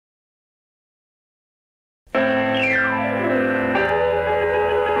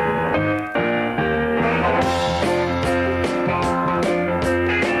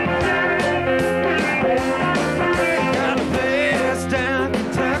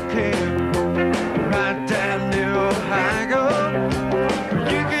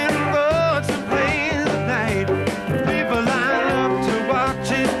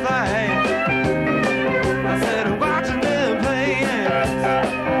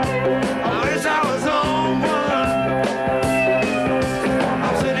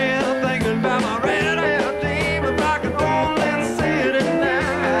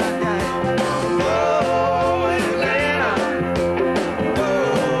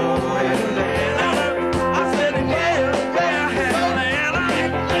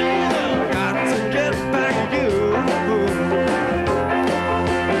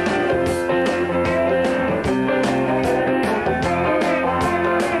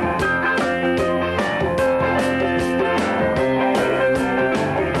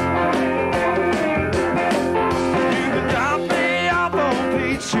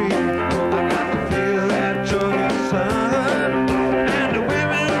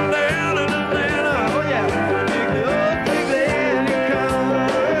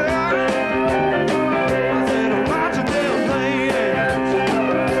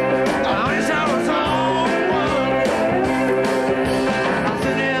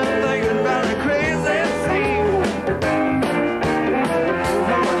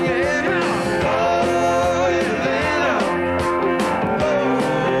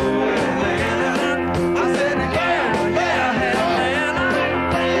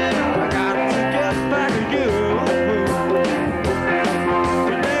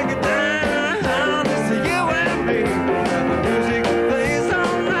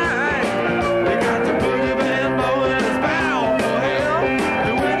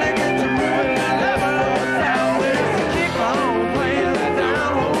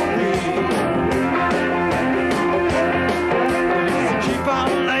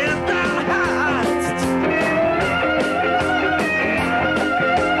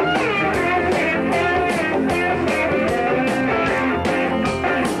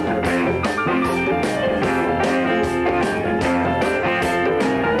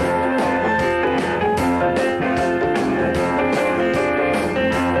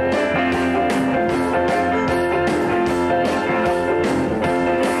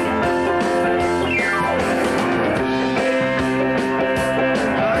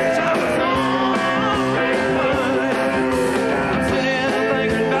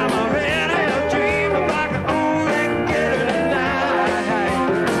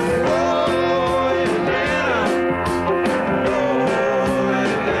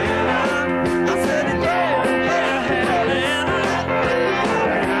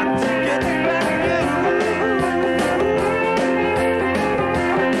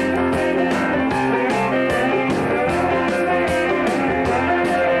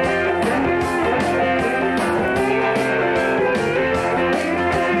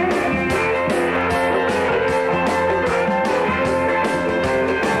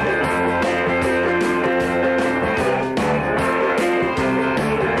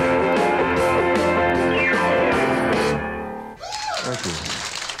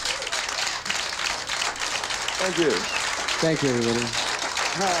Thank you. Thank you, everybody.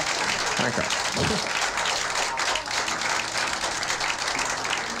 Thank you.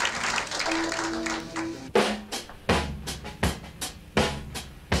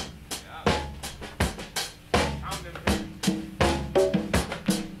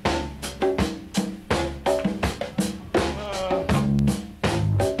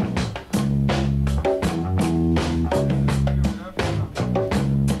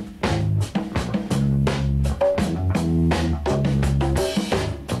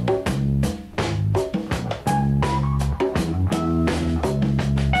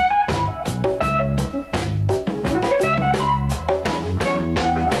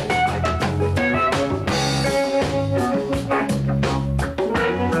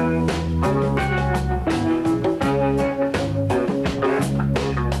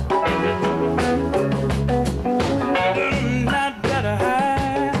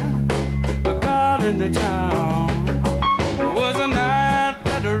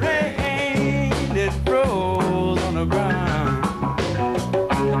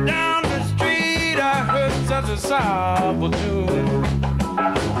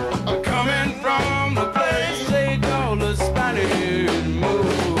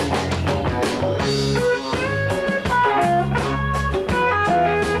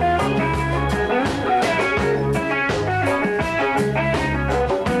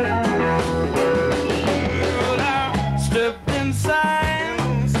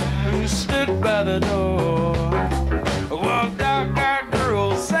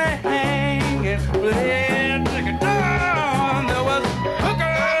 There was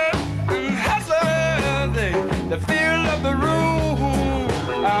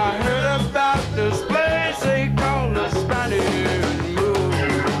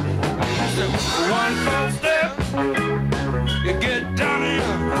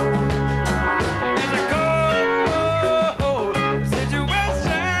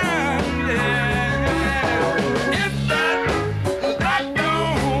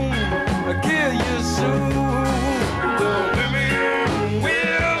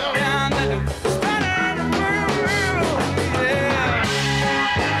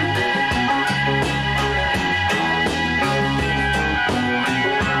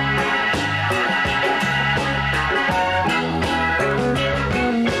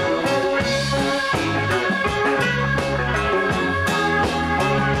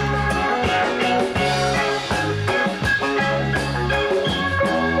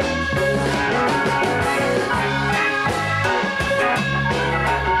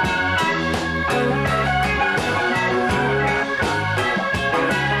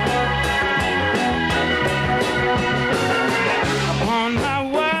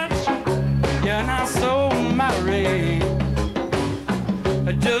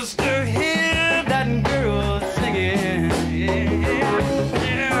just to hear that girl singing. Yeah.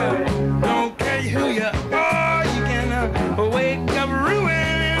 Don't care who you are, you can wake up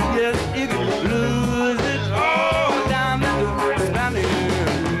ruined. Yes, you can lose it all down the valley.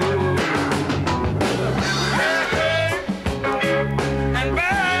 And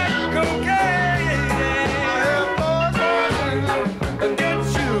bad cocaine gets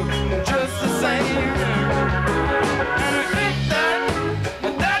you just the same. And I think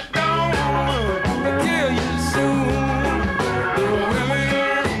that don't kill you soon. The women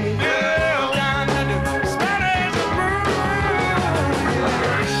girl down at the Spanish Room.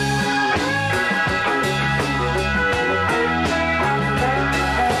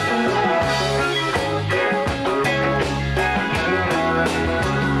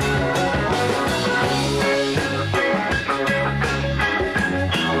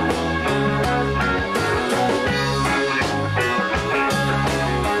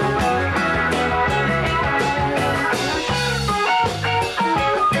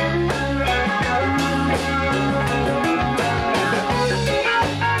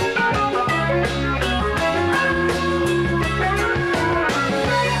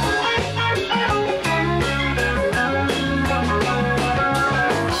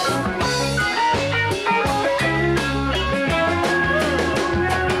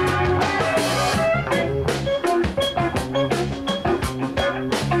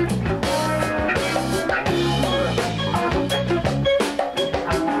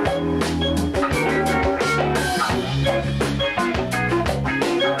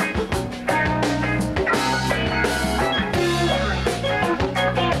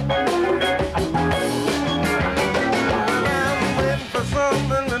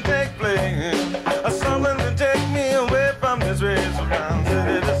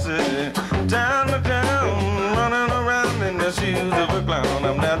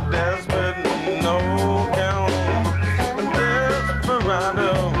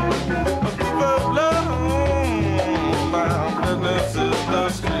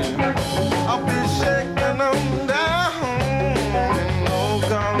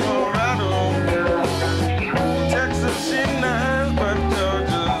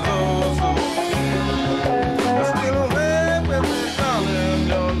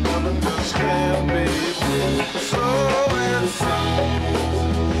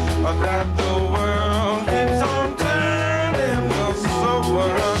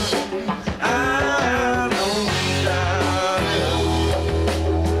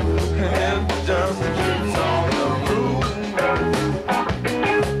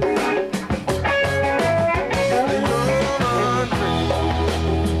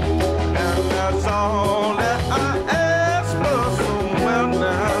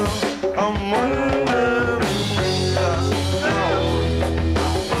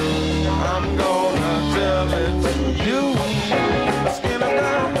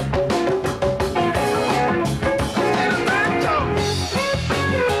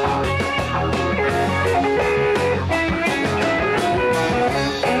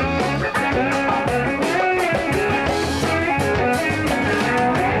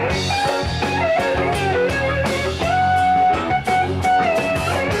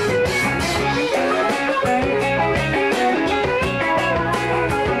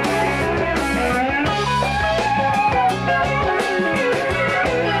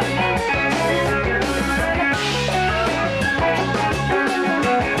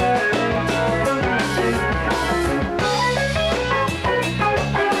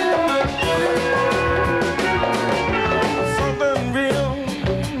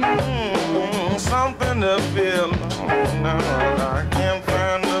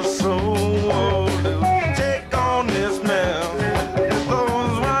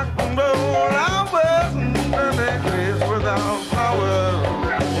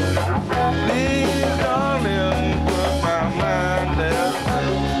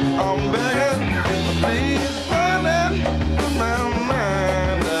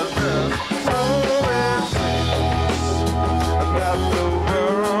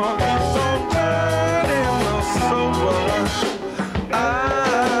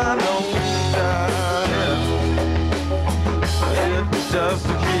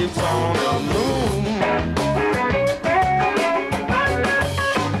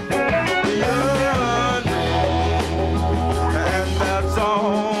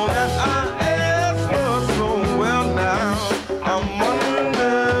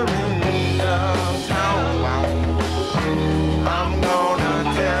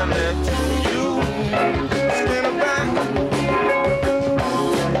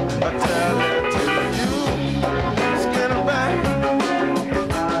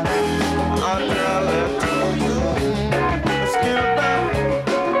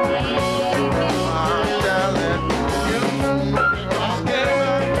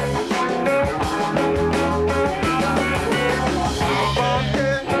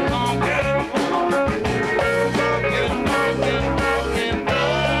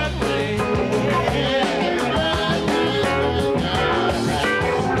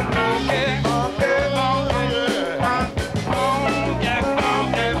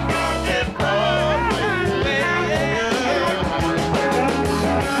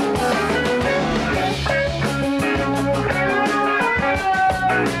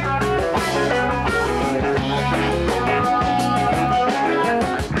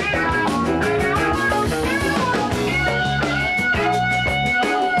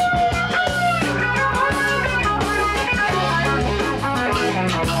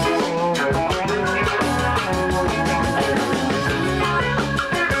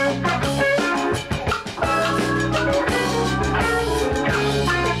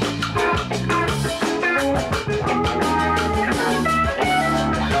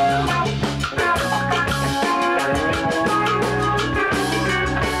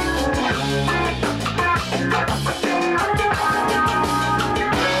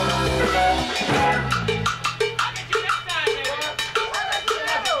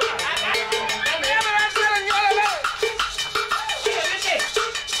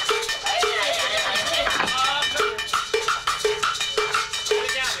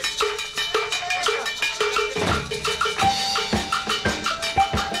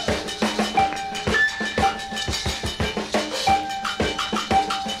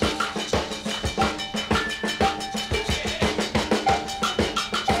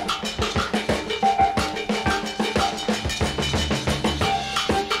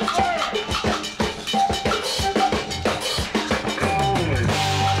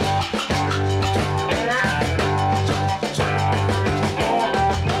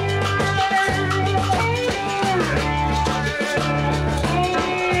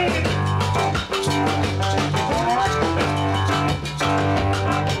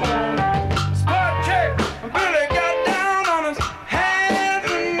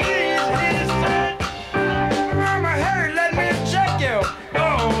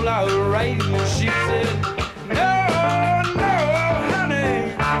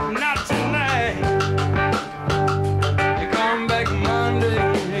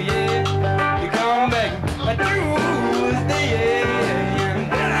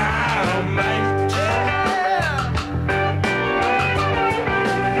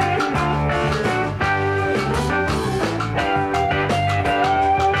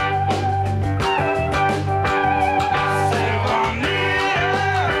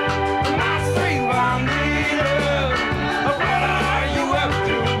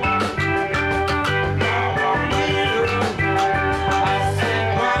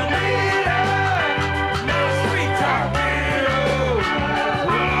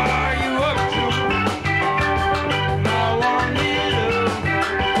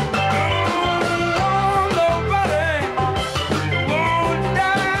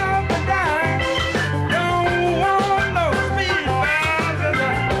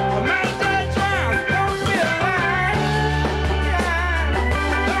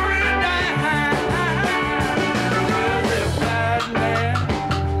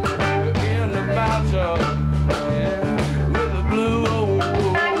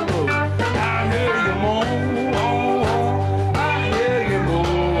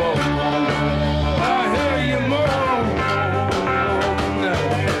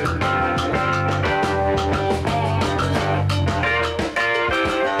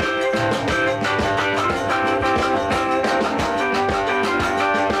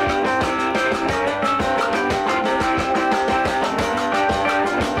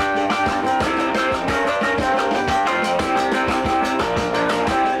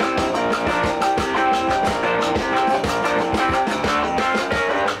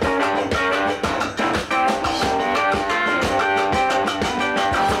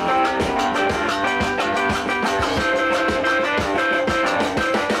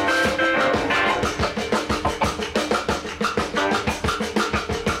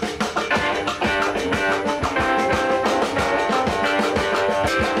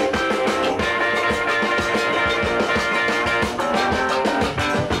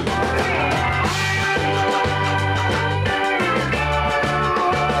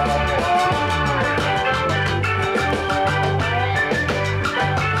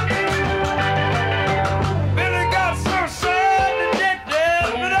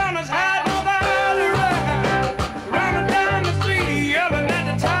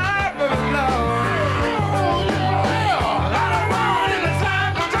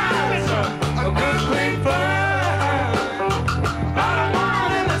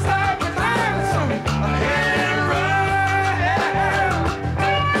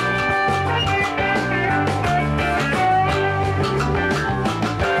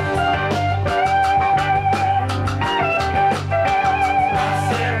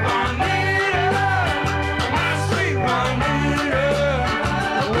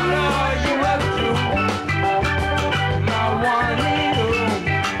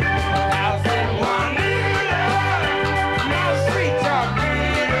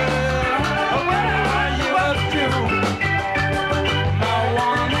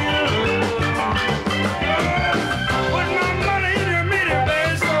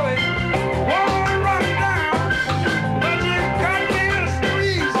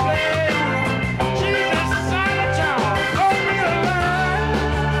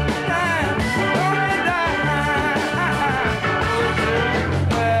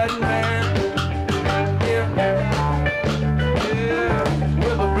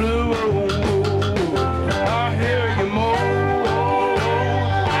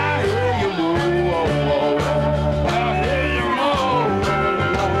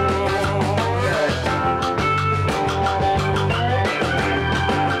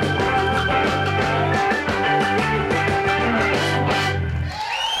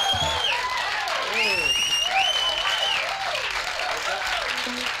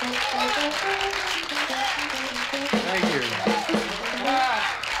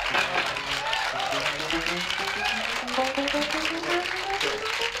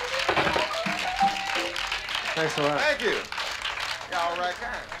 Thanks a lot. Thank you. Y'all right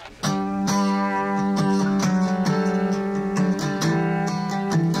kind.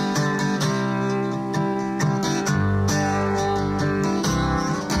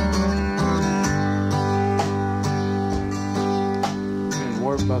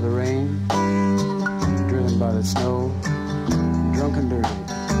 Warped by the rain, driven by the snow, drunk and dirty,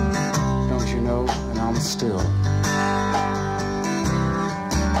 don't you know, and I'm still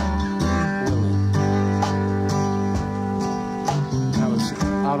Willin. I was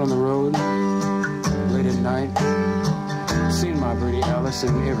out on the road, late at night, seen my pretty Alice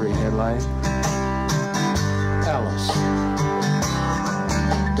in every headlight. Alice,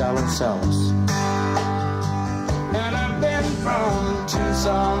 Dallas Alice. And I've been from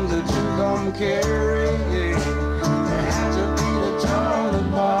Tucson to Tucumcari. There had to be a torn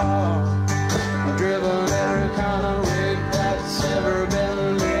apart. I've driven every kind of rig that's ever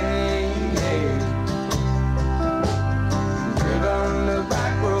been made. Driven the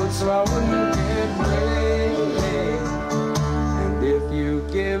back road so I wouldn't get waylaid. And if you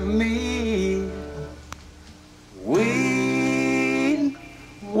give me weed,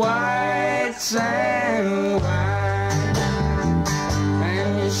 white sand wine,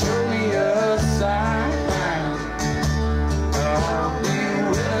 and you show me a sign, I'll be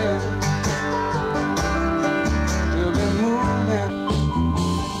willing to be moving.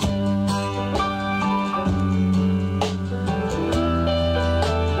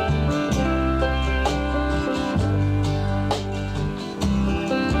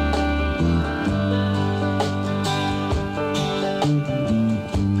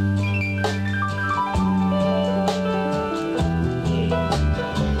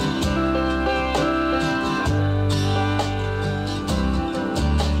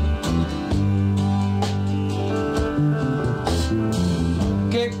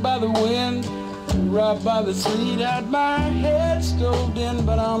 Kicked by the wind, robbed by the sleet, had my head stoved in,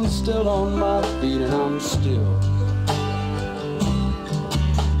 but I'm still on my feet and I'm still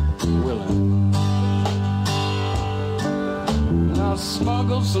Willin. And I'll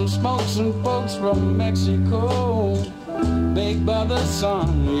smuggle some smokes and folks from Mexico, baked by the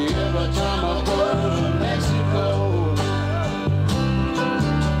sun every time I go to Mexico.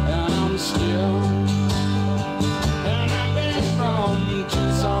 And I'm still, and I've been from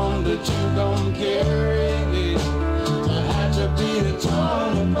Tucson to Tucumcari. I had to be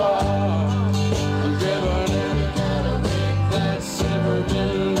torn apart. I'm driven every kind of rig that's ever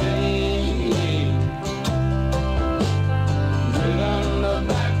been made. Driven the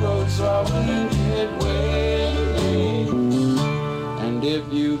back road so I wouldn't get waylaid. And if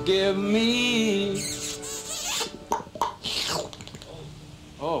you give me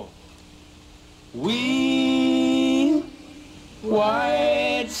weed,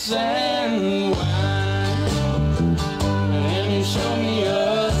 white sand